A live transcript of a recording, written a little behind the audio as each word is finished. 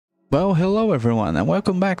Well, hello everyone and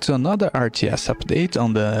welcome back to another RTS update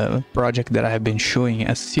on the project that I have been showing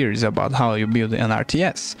a series about how you build an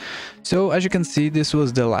RTS. So as you can see, this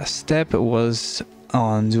was the last step. It was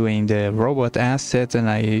on doing the robot asset, and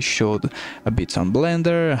I showed a bit on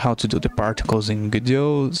Blender, how to do the particles in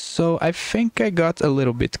Godot. So I think I got a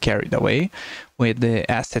little bit carried away with the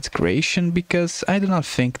asset creation because I do not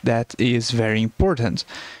think that is very important.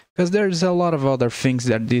 Because there's a lot of other things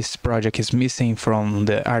that this project is missing from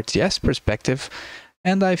the RTS perspective,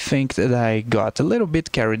 and I think that I got a little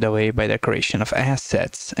bit carried away by the creation of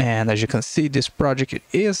assets. And as you can see, this project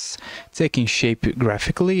is taking shape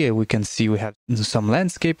graphically. We can see we have some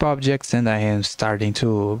landscape objects, and I am starting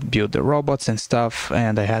to build the robots and stuff,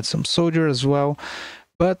 and I had some soldier as well,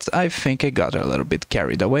 but I think I got a little bit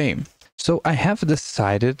carried away. So I have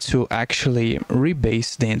decided to actually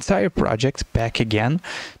rebase the entire project back again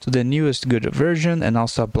to the newest Godot version, and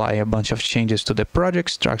also apply a bunch of changes to the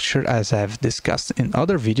project structure as I've discussed in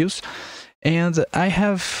other videos. And I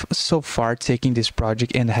have so far taken this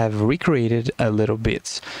project and have recreated a little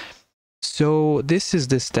bit. So this is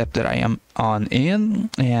the step that I am on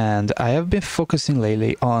in, and I have been focusing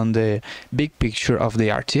lately on the big picture of the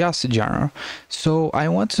RTS genre. So I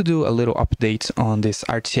want to do a little update on this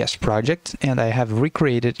RTS project, and I have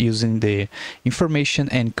recreated using the information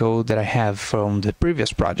and code that I have from the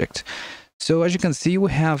previous project. So as you can see,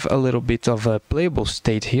 we have a little bit of a playable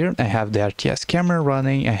state here. I have the RTS camera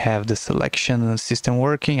running, I have the selection system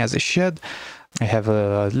working as it should. I have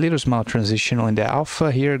a little small transition on the alpha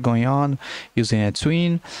here going on using a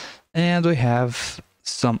tween, and we have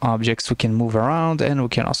some objects we can move around, and we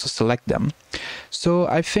can also select them. So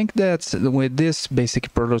I think that with this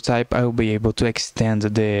basic prototype, I will be able to extend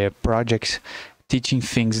the project, teaching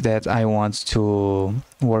things that I want to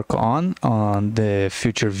work on the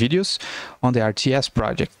future videos on the RTS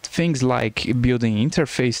project. Things like building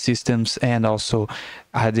interface systems and also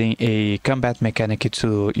adding a combat mechanic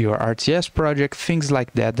to your RTS project, things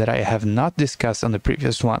like that that I have not discussed on the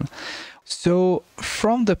previous one. So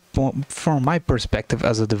from my perspective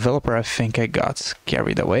as a developer, I think I got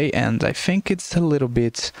carried away, and I think it's a little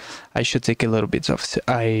bit, I should take a little bit of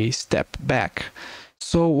a step back.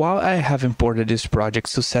 So while I have imported this project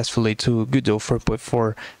successfully to Godot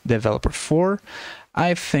 4.4 Dev4,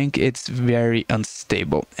 I think it's very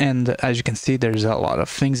unstable. And as you can see, there's a lot of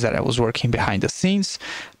things that I was working behind the scenes,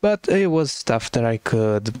 but it was stuff that I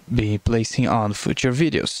could be placing on future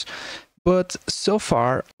videos. But so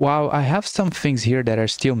far, while I have some things here that are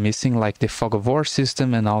still missing, like the fog of war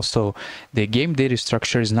system, and also the game data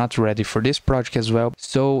structure is not ready for this project as well.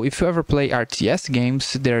 So if you ever play RTS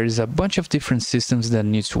games, there is a bunch of different systems that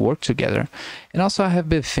need to work together. And also I have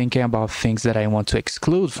been thinking about things that I want to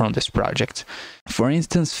exclude from this project. For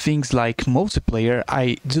instance, things like multiplayer,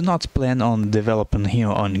 I do not plan on developing here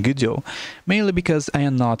on Godot, mainly because I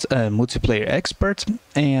am not a multiplayer expert,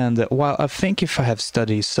 and while I think if I have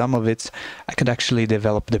studied some of it, I could actually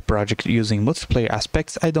develop the project using multiplayer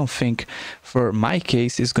aspects, I don't think for my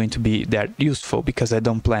case it's going to be that useful, because I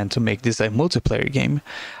don't plan to make this a multiplayer game.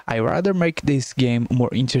 I rather make this game more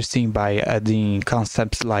interesting by adding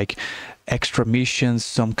concepts like extra missions,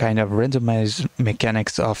 some kind of randomized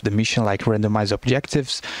mechanics of the mission, like randomized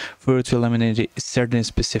objectives for you to eliminate certain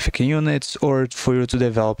specific units, or for you to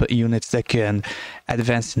develop units that can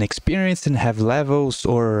advance in experience and have levels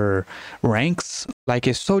or ranks. Like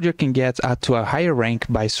a soldier can get up to a higher rank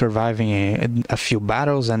by surviving a few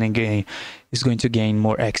battles, and again is going to gain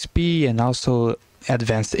more XP and also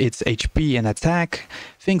advance its HP and attack,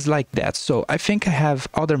 things like that. So I think I have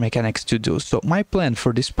other mechanics to do. So my plan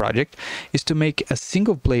for this project is to make a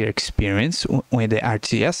single player experience with the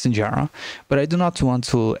RTS genre, but I do not want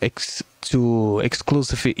to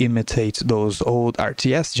exclusively imitate those old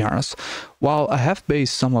RTS genres. While I have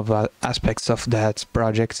based some of the aspects of that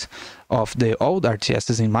project of the old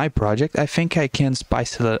RTSs in my project, I think I can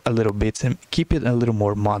spice it a little bit and keep it a little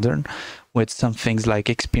more modern with some things like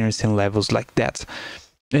experience and levels like that.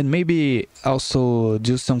 And maybe also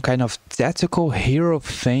do some kind of tactical hero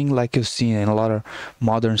thing like you see in a lot of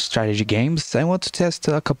modern strategy games. I want to test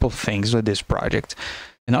a couple of things with this project.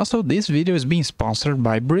 And also, this video is being sponsored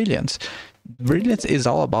by Brilliant. Brilliant is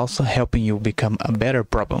all about helping you become a better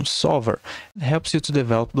problem solver. It helps you to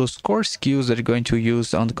develop those core skills that you're going to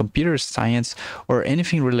use on computer science or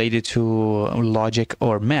anything related to logic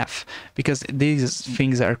or math, because these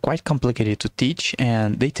things are quite complicated to teach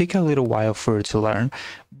and they take a little while for you to learn.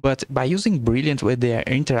 But by using Brilliant with their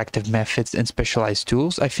interactive methods and specialized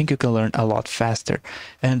tools, I think you can learn a lot faster.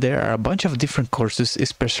 And there are a bunch of different courses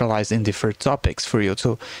specialized in different topics for you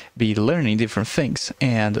to be learning different things.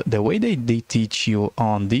 And the way they teach you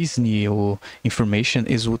on this new information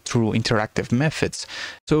is through interactive methods.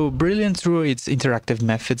 So Brilliant, through its interactive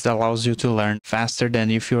methods, allows you to learn faster than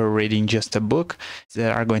if you're reading just a book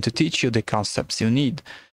that are going to teach you the concepts you need.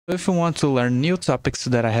 So if you want to learn new topics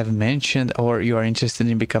that I have mentioned, or you are interested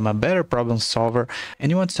in becoming a better problem solver and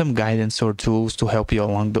you want some guidance or tools to help you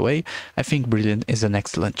along the way, I think Brilliant is an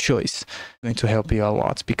excellent choice. It's going to help you a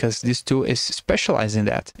lot because this tool is specialized in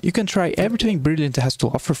that. You can try everything Brilliant has to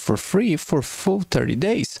offer for free for full 30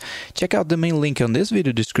 days. Check out the main link on this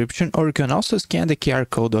video description, or you can also scan the QR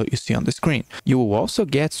code that you see on the screen. You will also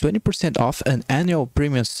get 20% off an annual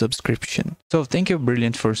premium subscription. So thank you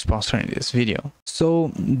Brilliant for sponsoring this video.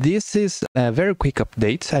 So this is a very quick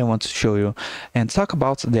update I want to show you and talk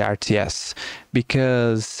about the RTS,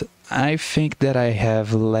 because I think that I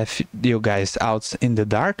have left you guys out in the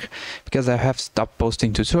dark because I have stopped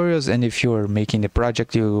posting tutorials, and if you were making the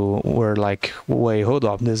project you were like, wait, hold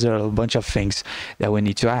up, there's a bunch of things that we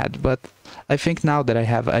need to add. But I think now that I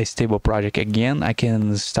have a stable project again, I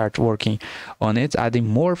can start working on it, adding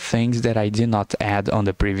more things that I did not add on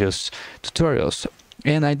the previous tutorials.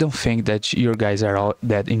 And I don't think that you guys are all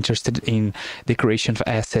that interested in the creation of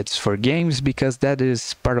assets for games, because that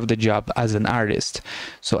is part of the job as an artist.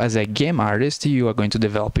 So as a game artist, you are going to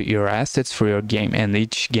develop your assets for your game, and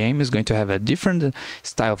each game is going to have a different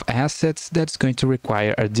style of assets that's going to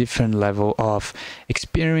require a different level of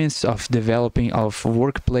experience, of developing, of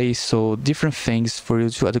workplace, so different things for you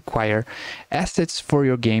to acquire assets for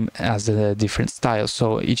your game as a different style.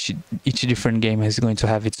 So each different game is going to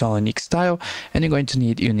have its own unique style, and you're going to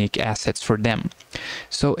need unique assets for them.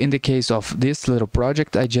 So in the case of this little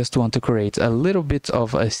project, I just want to create a little bit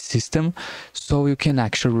of a system so you can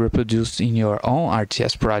actually reproduce in your own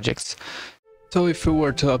RTS projects. So if you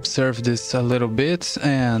were to observe this a little bit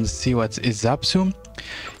and see what is up to,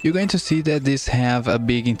 you're going to see that this have a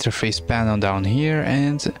big interface panel down here.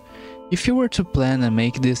 And if you were to plan and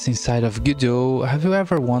make this inside of Godot, have you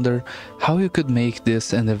ever wondered how you could make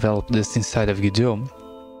this and develop this inside of Godot?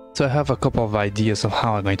 So I have a couple of ideas of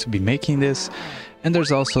how I'm going to be making this, and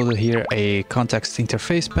there's also here a context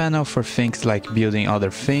interface panel for things like building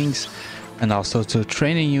other things, and also to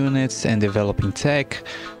training units and developing tech.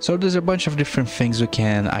 So there's a bunch of different things we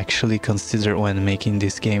can actually consider when making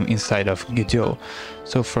this game inside of Godot.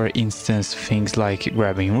 So for instance, things like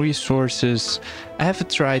grabbing resources. I have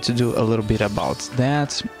tried to do a little bit about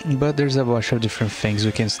that, but there's a bunch of different things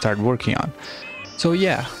we can start working on. So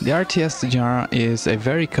yeah, the RTS genre is a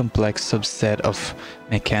very complex subset of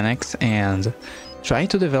mechanics, and trying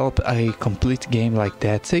to develop a complete game like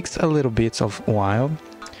that takes a little bit of while.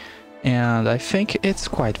 And I think it's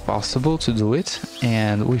quite possible to do it,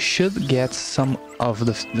 and we should get some of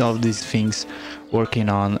these things working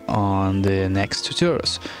on the next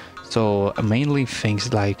tutorials. So mainly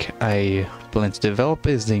things like I plan to develop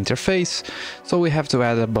is the interface, so we have to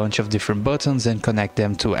add a bunch of different buttons and connect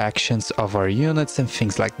them to actions of our units and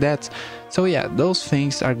things like that. So yeah, those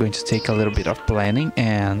things are going to take a little bit of planning,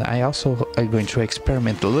 and I also am going to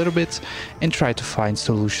experiment a little bit and try to find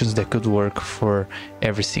solutions that could work for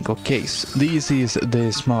every single case. This is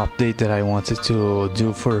the small update that I wanted to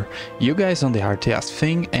do for you guys on the RTS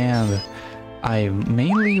thing, and I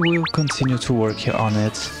mainly will continue to work on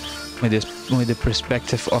it with the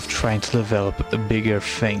perspective of trying to develop bigger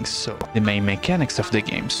things, so the main mechanics of the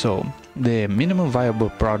game. So the minimum viable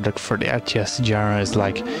product for the RTS genre is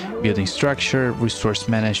like building structure, resource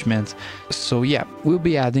management. So yeah, we'll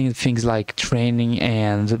be adding things like training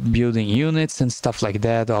and building units and stuff like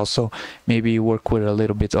that. Also maybe work with a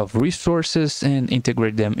little bit of resources and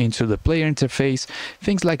integrate them into the player interface,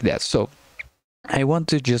 things like that. So I want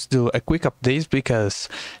to just do a quick update because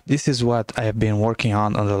this is what I have been working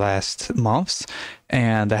on the last months,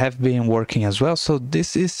 and I have been working as well, so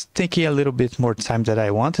this is taking a little bit more time than I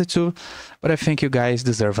wanted to, but I think you guys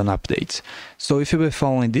deserve an update. So if you've been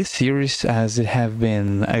following this series, as it have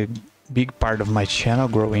been a big part of my channel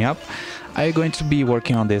growing up, I'm going to be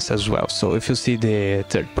working on this as well. So if you see the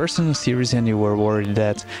third person series and you were worried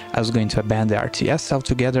that I was going to abandon the RTS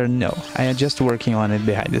altogether, no, I am just working on it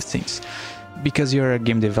behind the scenes. Because you're a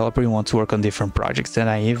game developer, you want to work on different projects, and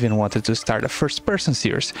I even wanted to start a first-person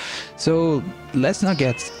series. So let's not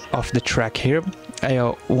get off the track here.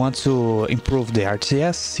 I want to improve the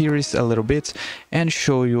RTS series a little bit and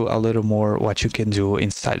show you a little more what you can do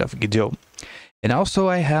inside of Godot. And also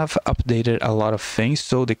I have updated a lot of things,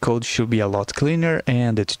 so the code should be a lot cleaner,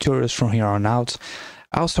 and the tutorials from here on out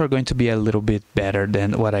also are going to be a little bit better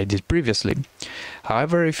than what I did previously.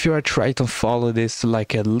 However, if you are trying to follow this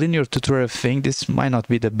like a linear tutorial thing, this might not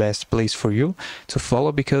be the best place for you to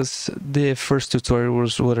follow, because the first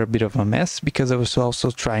tutorials were a bit of a mess, because I was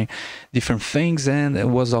also trying different things and I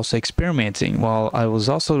was also experimenting while I was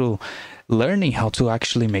also learning how to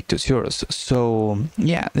actually make tutorials. So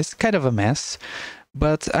yeah, it's kind of a mess.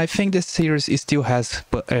 But I think this series still has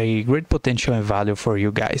a great potential and value for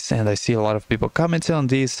you guys, and I see a lot of people commenting on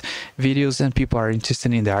these videos and people are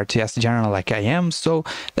interested in the RTS genre like I am, so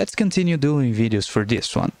let's continue doing videos for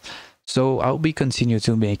this one. So I'll be continue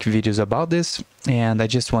to make videos about this, and I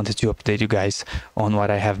just wanted to update you guys on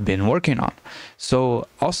what I have been working on. So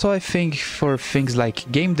also I think for things like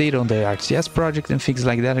Gamedev on the RTS project and things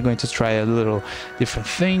like that, I'm going to try a little different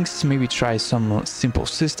things, maybe try some simple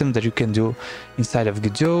system that you can do inside of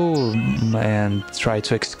Godot and try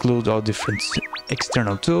to exclude all different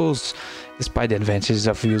external tools, despite the advantages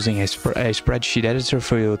of using a spreadsheet editor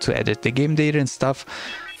for you to edit the game data and stuff.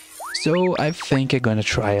 So I think I'm gonna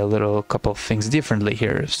try a couple of things differently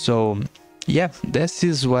here. So yeah, this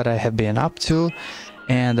is what I have been up to,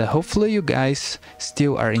 and hopefully you guys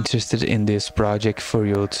still are interested in this project for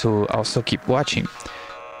you to also keep watching.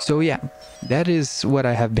 So yeah, that is what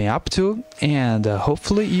I have been up to, and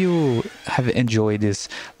hopefully you have enjoyed this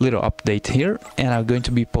little update here, and I'm going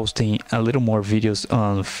to be posting a little more videos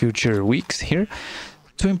on future weeks here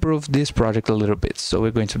to improve this project a little bit. So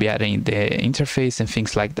we're going to be adding the interface and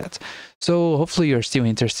things like that. So hopefully you're still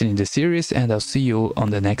interested in the series, and I'll see you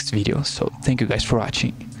on the next video. So thank you guys for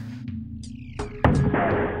watching.